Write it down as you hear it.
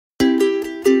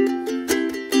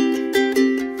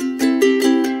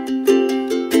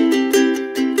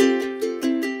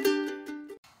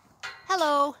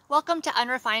Welcome to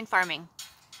Unrefined Farming.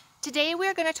 Today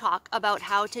we're going to talk about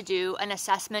how to do an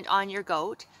assessment on your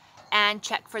goat and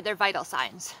check for their vital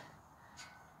signs.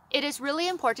 It is really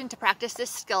important to practice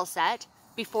this skill set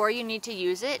before you need to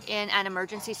use it in an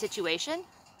emergency situation.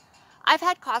 I've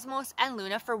had Cosmos and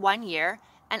Luna for 1 year,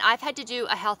 and I've had to do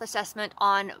a health assessment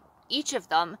on each of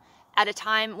them at a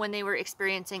time when they were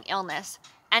experiencing illness,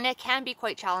 and it can be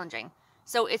quite challenging.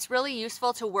 So it's really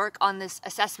useful to work on this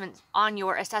assessment, on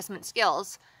your assessment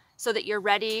skills, so that you're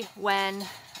ready when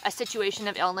a situation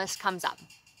of illness comes up.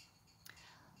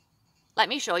 Let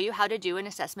me show you how to do an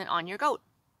assessment on your goat.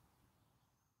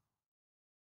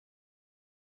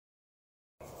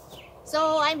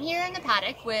 So I'm here in the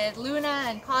paddock with Luna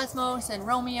and Cosmos and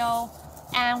Romeo,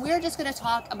 and we're just going to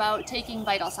talk about taking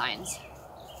vital signs.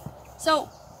 So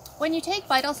when you take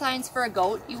vital signs for a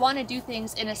goat, you want to do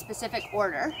things in a specific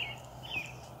order.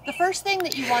 The first thing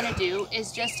that you want to do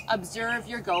is just observe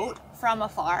your goat from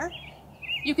afar.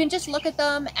 You can just look at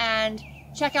them and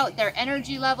check out their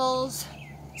energy levels,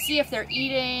 see if they're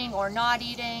eating or not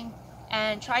eating,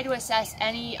 and try to assess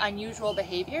any unusual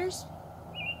behaviors,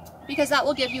 because that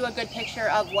will give you a good picture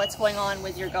of what's going on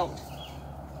with your goat.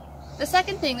 The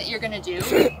second thing that you're going to do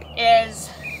is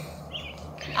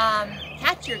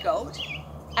catch your goat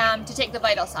to take the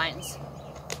vital signs.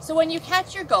 So when you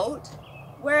catch your goat,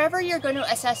 wherever you're going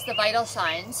to assess the vital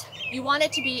signs, you want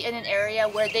it to be in an area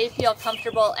where they feel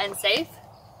comfortable and safe.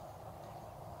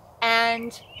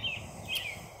 And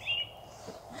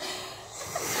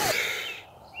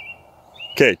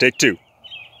okay, take two.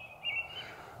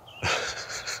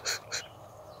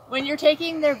 When you're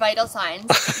taking their vital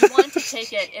signs, you want to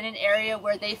take it in an area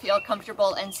where they feel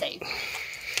comfortable and safe.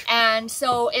 And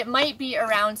so it might be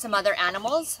around some other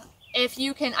animals. If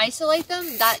you can isolate them,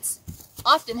 that's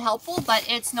often helpful, but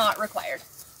it's not required.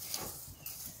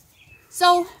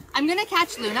 So I'm going to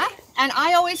catch Luna, and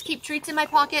I always keep treats in my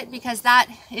pocket because that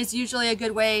is usually a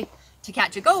good way to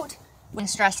catch a goat when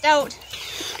stressed out.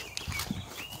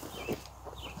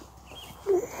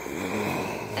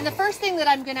 And the first thing that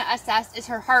I'm going to assess is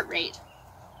her heart rate.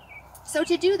 So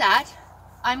to do that,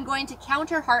 I'm going to count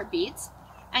her heartbeats,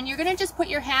 and you're going to just put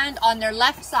your hand on their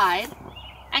left side,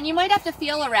 and you might have to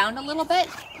feel around a little bit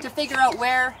to figure out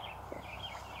where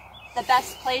the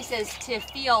best place is to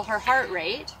feel her heart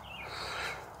rate.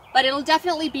 But it'll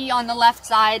definitely be on the left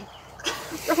side,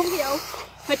 Romeo,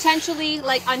 potentially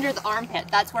like under the armpit.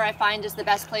 That's where I find is the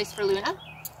best place for Luna.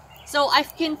 So I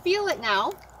can feel it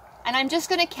now, and I'm just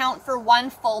going to count for 1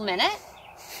 full minute.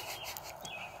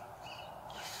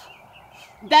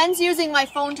 Ben's using my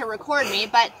phone to record me,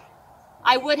 but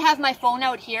I would have my phone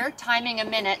out here timing a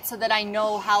minute so that I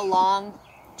know how long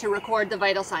to record the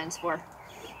vital signs for.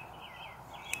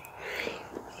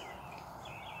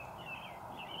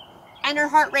 And her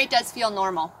heart rate does feel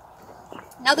normal.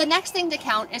 Now the next thing to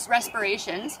count is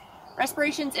respirations.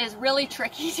 Respirations is really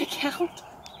tricky to count.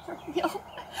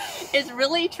 It's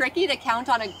really tricky to count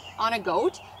on a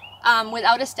goat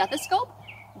without a stethoscope,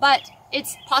 but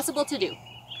it's possible to do.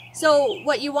 So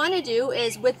what you want to do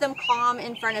is, with them calm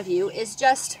in front of you, is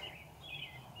just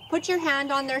put your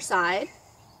hand on their side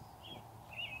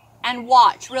and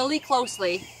watch really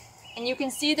closely, and you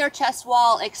can see their chest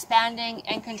wall expanding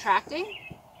and contracting.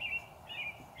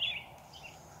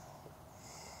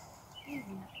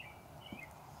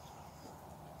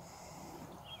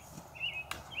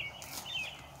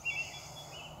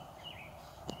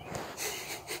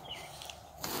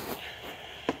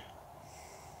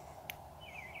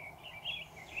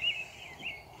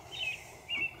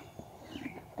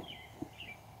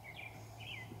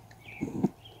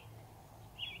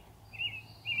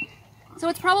 So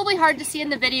it's probably hard to see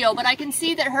in the video, but I can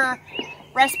see that her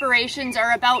respirations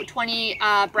are about 20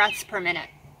 breaths per minute.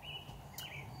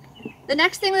 The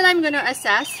next thing that I'm going to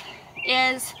assess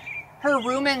is her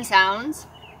rumen sounds,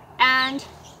 and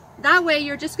that way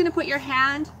you're just going to put your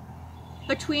hand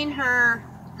between her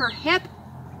hip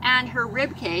and her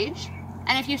rib cage,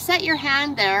 and if you set your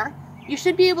hand there, you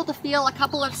should be able to feel a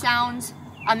couple of sounds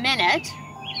a minute.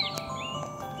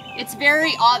 It's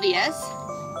very obvious.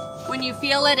 When you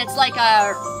feel it, it's like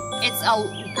it's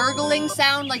a gurgling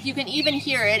sound, like you can even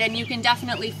hear it and you can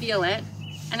definitely feel it.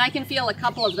 And I can feel a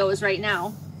couple of those right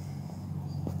now.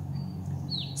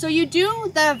 So you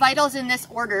do the vitals in this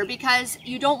order because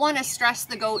you don't want to stress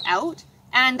the goat out.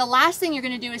 And the last thing you're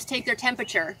going to do is take their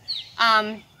temperature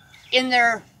in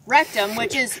their rectum,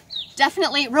 which is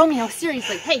definitely, Romeo,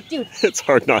 seriously, hey, dude. It's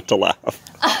hard not to laugh.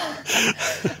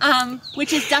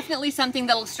 Which is definitely something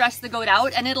that'll stress the goat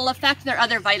out, and it'll affect their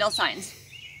other vital signs.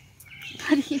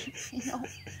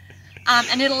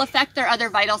 And it'll affect their other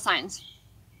vital signs.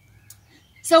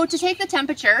 So to take the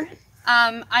temperature,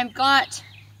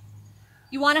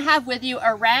 you want to have with you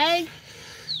a rag,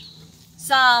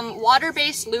 some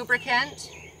water-based lubricant,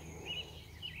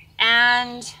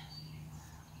 and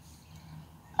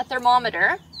a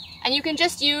thermometer. And you can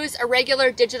just use a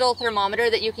regular digital thermometer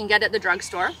that you can get at the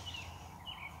drugstore.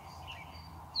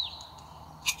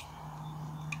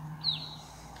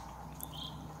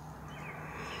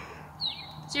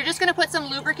 So you're just going to put some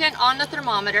lubricant on the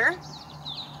thermometer.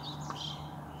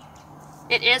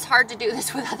 It is hard to do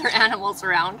this with other animals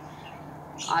around.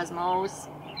 Cosmos.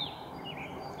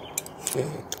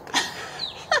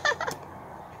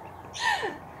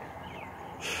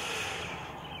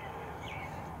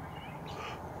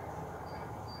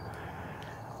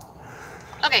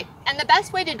 Okay, and the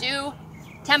best way to do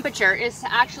temperature is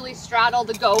to actually straddle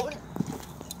the goat.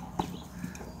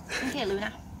 Okay,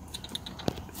 Luna.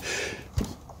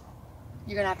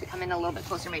 You're gonna have to come in a little bit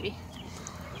closer maybe.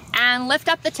 And lift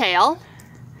up the tail.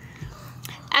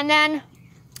 And then,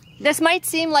 this might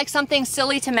seem like something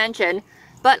silly to mention,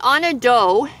 but on a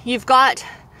doe, you've got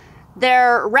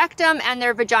their rectum and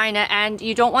their vagina, and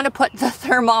you don't want to put the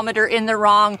thermometer in the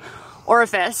wrong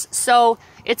orifice. So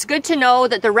it's good to know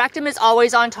that the rectum is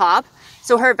always on top.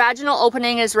 So her vaginal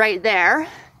opening is right there,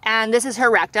 and this is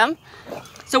her rectum.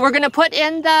 So we're gonna put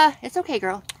in the, it's okay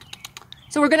girl.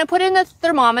 So we're gonna put in the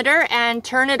thermometer and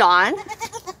turn it on.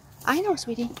 I know,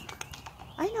 sweetie,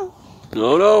 I know.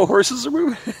 No, no, horses are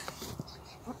moving.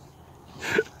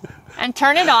 And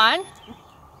turn it on.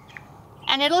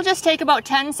 And it'll just take about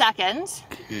 10 seconds.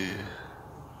 Okay.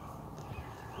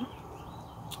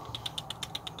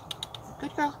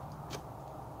 Good girl.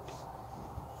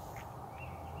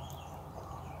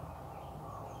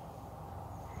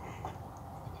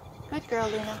 Good girl,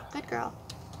 Luna. Good girl.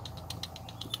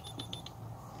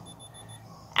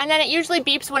 And then it usually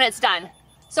beeps when it's done.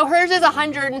 So hers is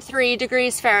 103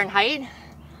 degrees Fahrenheit,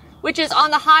 which is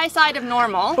on the high side of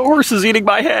normal. The horse is eating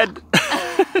my head.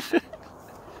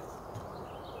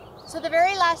 So the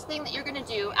very last thing that you're going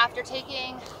to do after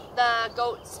taking the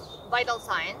goat's vital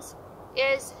signs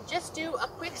is just do a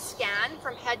quick scan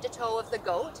from head to toe of the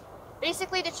goat,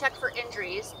 basically to check for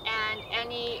injuries and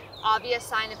any obvious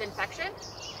sign of infection.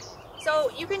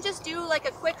 So you can just do like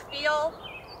a quick feel,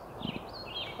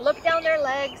 look down their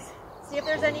legs, see if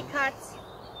there's any cuts,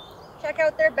 check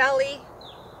out their belly,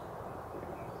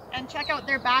 and check out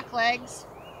their back legs.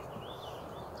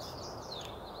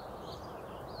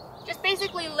 Just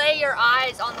basically lay your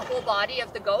eyes on the whole body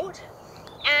of the goat.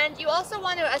 And you also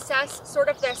want to assess sort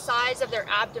of the size of their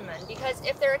abdomen, because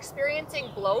if they're experiencing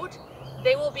bloat,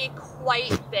 they will be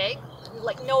quite big,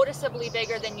 like noticeably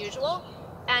bigger than usual.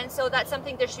 And so that's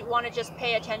something that you want to just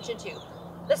pay attention to.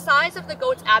 The size of the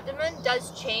goat's abdomen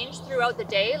does change throughout the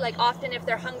day. Like often if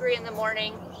they're hungry in the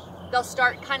morning, they'll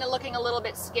start kind of looking a little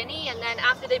bit skinny, and then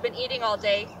after they've been eating all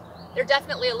day, they're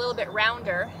definitely a little bit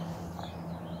rounder.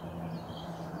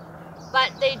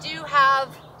 But they do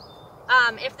have,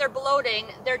 if they're bloating,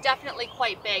 they're definitely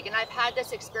quite big. And I've had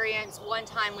this experience one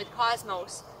time with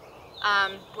Cosmos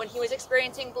when he was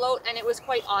experiencing bloat, and it was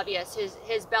quite obvious.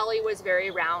 His belly was very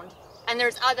round. And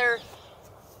there's other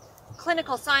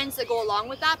clinical signs that go along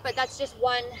with that, but that's just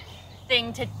one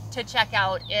thing to check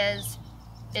out is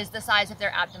the size of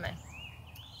their abdomen.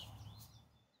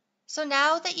 So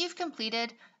now that you've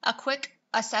completed a quick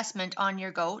assessment on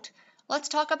your goat, let's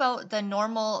talk about the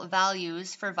normal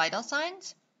values for vital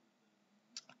signs.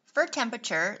 For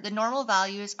temperature, the normal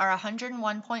values are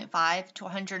 101.5 to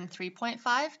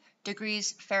 103.5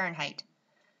 degrees Fahrenheit.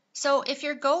 So if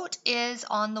your goat is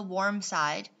on the warm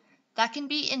side, that can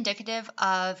be indicative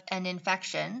of an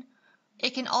infection.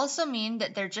 It can also mean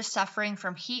that they're just suffering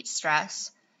from heat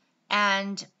stress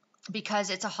and because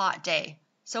it's a hot day.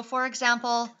 So for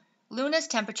example, Luna's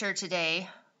temperature today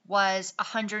was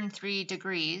 103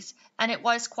 degrees, and it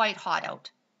was quite hot out.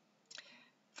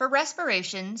 For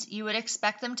respirations, you would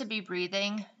expect them to be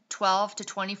breathing 12 to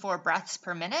 24 breaths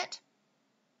per minute.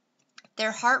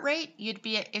 Their heart rate, you'd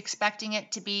be expecting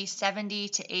it to be 70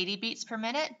 to 80 beats per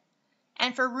minute.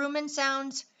 And for rumen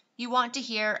sounds, you want to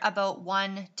hear about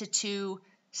 1 to 2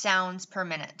 sounds per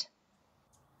minute.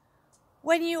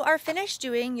 When you are finished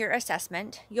doing your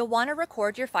assessment, you'll want to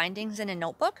record your findings in a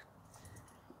notebook.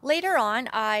 Later on,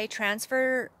 I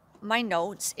transfer my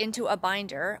notes into a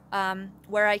binder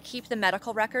where I keep the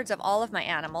medical records of all of my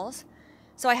animals.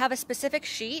 So I have a specific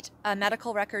sheet, a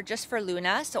medical record just for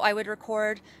Luna, so I would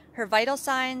record her vital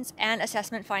signs and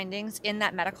assessment findings in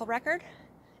that medical record.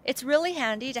 It's really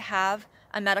handy to have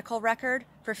a medical record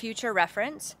for future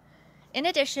reference. In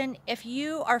addition, if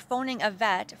you are phoning a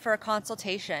vet for a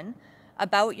consultation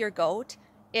about your goat,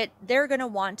 they're going to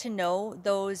want to know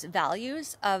those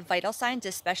values of vital signs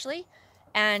especially,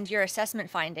 and your assessment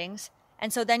findings.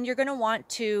 And so then you're going to want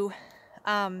to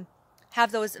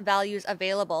have those values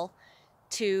available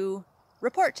to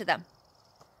report to them.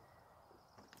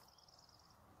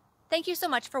 Thank you so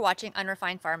much for watching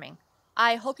Unrefined Farming.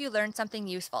 I hope you learned something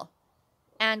useful,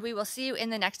 and we will see you in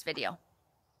the next video.